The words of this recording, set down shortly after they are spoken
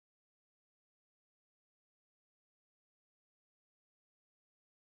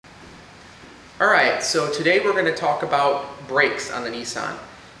Alright, so today we're going to talk about brakes on the Nissan.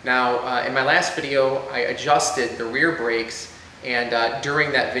 Now, in my last video, I adjusted the rear brakes, and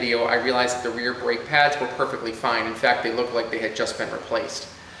during that video, I realized that the rear brake pads were perfectly fine. In fact, they looked like they had just been replaced.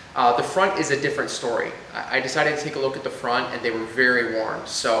 The front is a different story. I decided to take a look at the front, and they were very worn.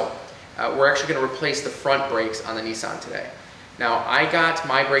 So, we're actually going to replace the front brakes on the Nissan today. Now, I got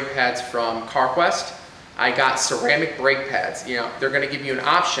my brake pads from CarQuest. I got ceramic brake pads. You know, they're going to give you an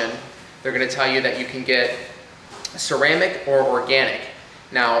option. They're going to tell you that you can get ceramic or organic.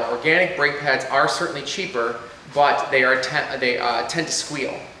 Now, organic brake pads are certainly cheaper, but they tend to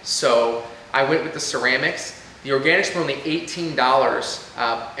squeal. So I went with the ceramics. The organics were only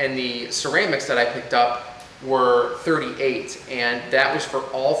 $18, and the ceramics that I picked up were $38, and that was for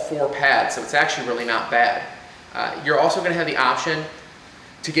all 4 pads, so it's actually really not bad. You're also going to have the option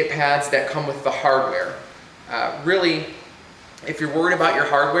to get pads that come with the hardware. Really, if you're worried about your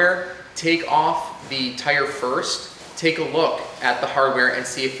hardware, take off the tire first, take a look at the hardware and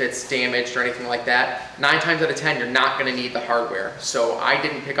see if it's damaged or anything like that. 9 times out of 10, you're not going to need the hardware. So I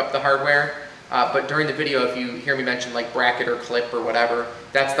didn't pick up the hardware, but during the video, if you hear me mention like bracket or clip or whatever,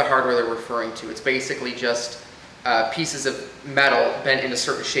 that's the hardware they're referring to. It's basically just pieces of metal bent into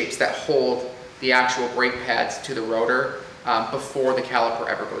certain shapes that hold the actual brake pads to the rotor before the caliper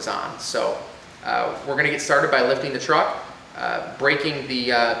ever goes on. So we're going to get started by lifting the truck. Breaking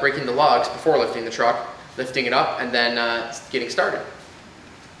the lugs before lifting the truck, lifting it up, and then getting started.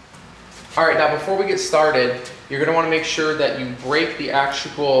 Alright, now before we get started, you're going to want to make sure that you break the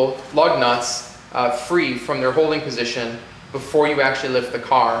actual lug nuts free from their holding position before you actually lift the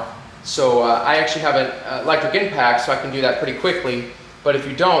car. So I actually have an electric impact, so I can do that pretty quickly, but if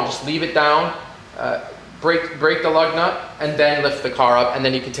you don't, just leave it down, break the lug nut, and then lift the car up, and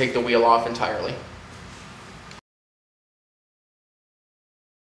then you can take the wheel off entirely.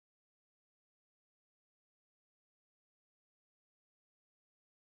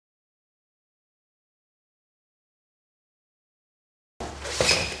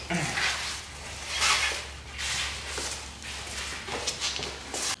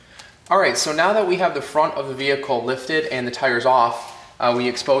 Alright, so now that we have the front of the vehicle lifted and the tires off, we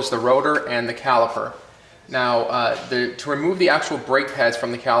expose the rotor and the caliper. Now, to remove the actual brake pads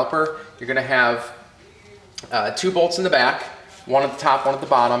from the caliper, you're going to have 2 bolts in the back, one at the top, one at the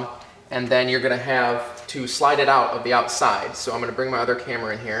bottom, and then you're going to have to slide it out of the outside. So I'm going to bring my other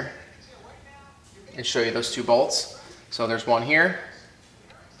camera in here and show you those 2 bolts. So there's one here,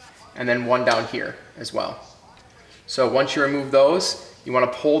 and then one down here as well. So once you remove those, you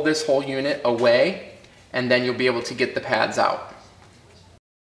want to pull this whole unit away, and then you'll be able to get the pads out.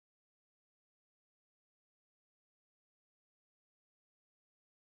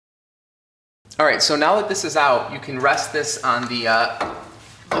 Alright, so now that this is out, you can rest this on the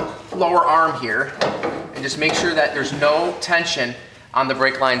lower arm here, and just make sure that there's no tension on the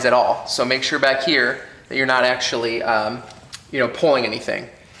brake lines at all. So make sure back here that you're not actually pulling anything.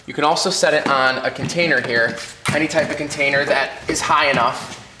 You can also set it on a container here, any type of container that is high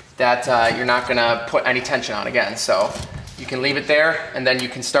enough that you're not going to put any tension on again. So you can leave it there, and then you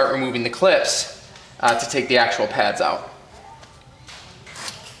can start removing the clips to take the actual pads out.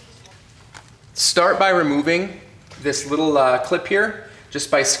 Start by removing this little clip here, just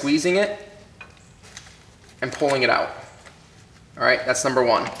by squeezing it and pulling it out. All right, that's number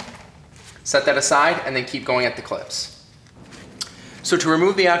 1. Set that aside and then keep going at the clips. So to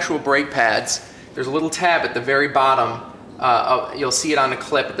remove the actual brake pads, there's a little tab at the very bottom. You'll see it on a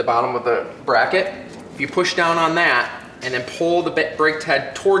clip at the bottom of the bracket. If you push down on that and then pull the brake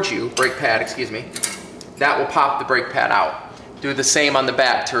pad towards you, that will pop the brake pad out. Do the same on the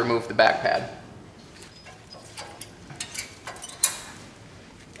back to remove the back pad.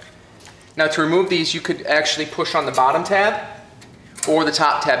 Now to remove these, you could actually push on the bottom tab or the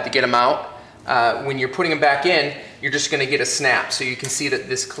top tab to get them out. When you're putting them back in, you're just going to get a snap. So you can see that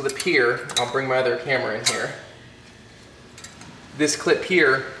this clip here, I'll bring my other camera in here. This clip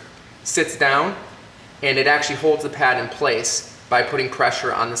here sits down, and it actually holds the pad in place by putting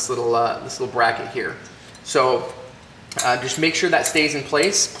pressure on this little bracket here. So just make sure that stays in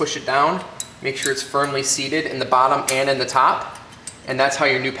place, push it down, make sure it's firmly seated in the bottom and in the top, and that's how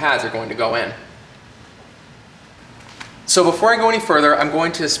your new pads are going to go in. So before I go any further, I'm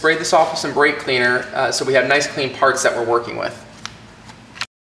going to spray this off with some brake cleaner so we have nice clean parts that we're working with.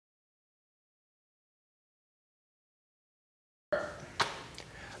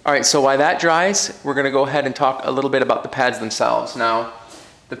 Alright, so while that dries, we're going to go ahead and talk a little bit about the pads themselves. Now,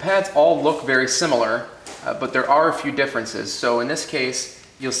 the pads all look very similar, but there are a few differences. So in this case,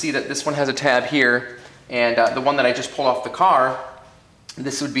 you'll see that this one has a tab here, and the one that I just pulled off the car,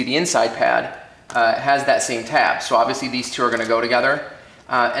 this would be the inside pad. has that same tab. So obviously these two are going to go together.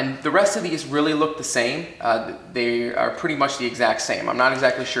 And the rest of these really look the same. They are pretty much the exact same. I'm not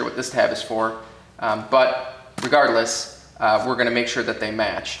exactly sure what this tab is for, but regardless, we're going to make sure that they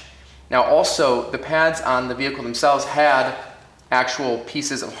match. Now also, the pads on the vehicle themselves had actual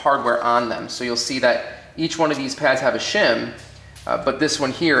pieces of hardware on them. So you'll see that each one of these pads have a shim, but this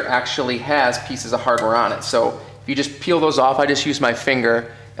one here actually has pieces of hardware on it. So if you just peel those off, I just use my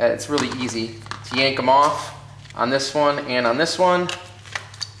finger. It's really easy to yank them off on this one and on this one,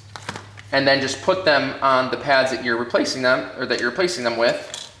 and then just put them on the pads that you're replacing them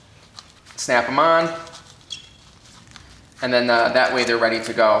with. Snap them on, and then that way they're ready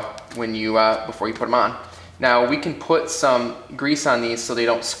to go when you before you put them on. Now we can put some grease on these so they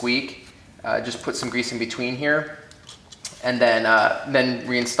don't squeak. Just put some grease in between here, and then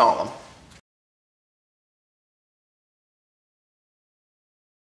reinstall them.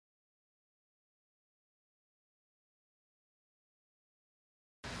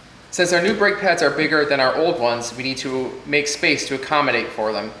 Since our new brake pads are bigger than our old ones, we need to make space to accommodate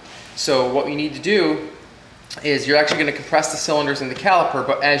for them. So what you need to do is you're actually going to compress the cylinders in the caliper,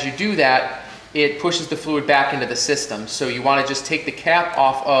 but as you do that, it pushes the fluid back into the system. So you want to just take the cap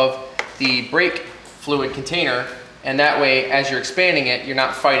off of the brake fluid container, and that way, as you're expanding it, you're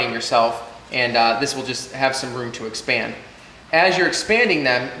not fighting yourself, and this will just have some room to expand. As you're expanding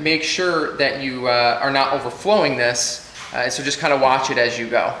them, make sure that you are not overflowing this, so just kind of watch it as you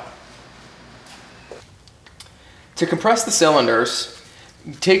go. To compress the cylinders,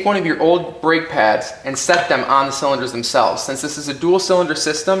 take one of your old brake pads and set them on the cylinders themselves. Since this is a dual cylinder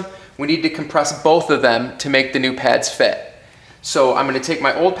system, we need to compress both of them to make the new pads fit. So I'm going to take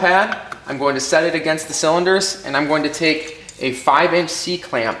my old pad, I'm going to set it against the cylinders, and I'm going to take a 5-inch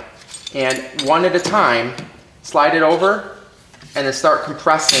C-clamp and one at a time slide it over and then start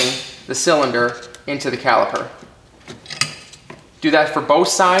compressing the cylinder into the caliper. Do that for both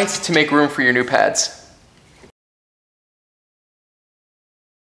sides to make room for your new pads.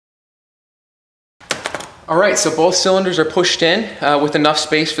 Alright, so both cylinders are pushed in with enough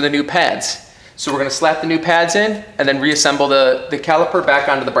space for the new pads. So we're going to slap the new pads in and then reassemble the caliper back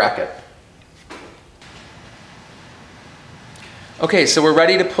onto the bracket. Okay, so we're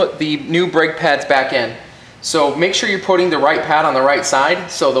ready to put the new brake pads back in. So make sure you're putting the right pad on the right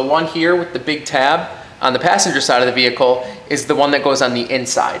side. So the one here with the big tab on the passenger side of the vehicle is the one that goes on the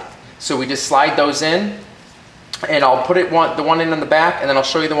inside. So we just slide those in, and I'll put the one in on the back, and then I'll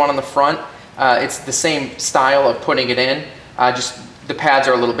show you the one on the front. It's the same style of putting it in, just the pads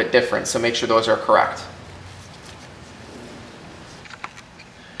are a little bit different, so make sure those are correct.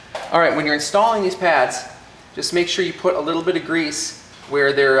 Alright, when you're installing these pads, just make sure you put a little bit of grease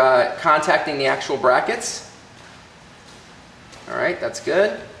where they're contacting the actual brackets. Alright, that's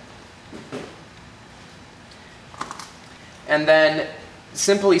good. And then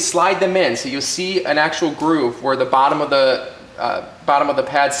simply slide them in, so you'll see an actual groove where the bottom of the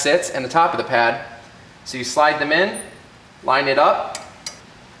pad sits and the top of the pad. So you slide them in, line it up,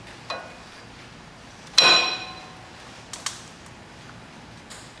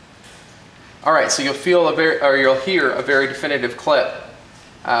 alright, so you'll hear a very definitive clip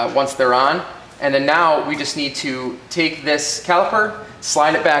once they're on. And then now we just need to take this caliper,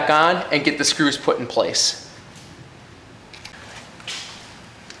 slide it back on, and get the screws put in place.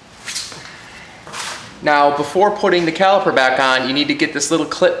 Now, before putting the caliper back on, you need to get this little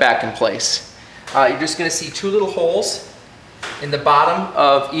clip back in place. You're just going to see two little holes in the bottom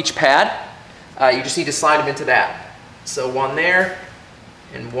of each pad. You just need to slide them into that. So one there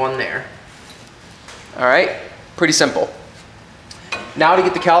and one there. All right, pretty simple. Now to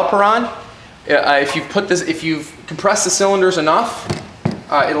get the caliper on, if you've compressed the cylinders enough,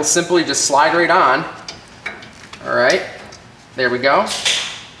 it'll simply just slide right on. All right, there we go.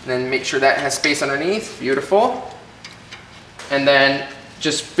 And then make sure that has space underneath. Beautiful. And then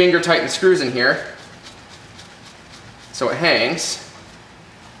just finger tighten the screws in here so it hangs.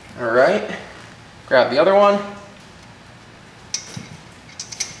 All right. Grab the other one.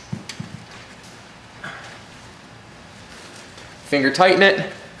 Finger tighten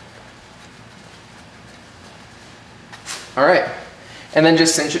it. All right. And then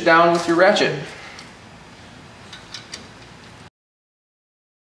just cinch it down with your ratchet.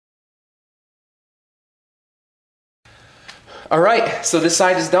 All right, so this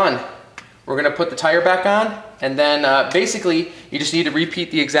side is done. We're gonna put the tire back on, and then basically you just need to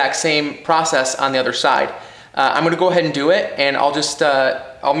repeat the exact same process on the other side. I'm gonna go ahead and do it, and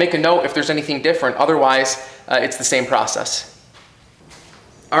I'll make a note if there's anything different. Otherwise, it's the same process.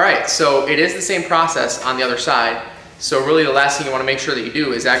 All right, so it is the same process on the other side. So really the last thing you want to make sure that you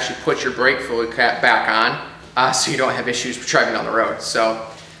do is actually put your brake fluid cap back on so you don't have issues driving down the road. So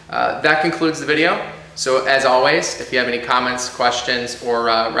that concludes the video. So as always, if you have any comments, questions, or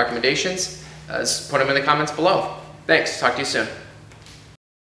recommendations, put them in the comments below. Thanks, talk to you soon.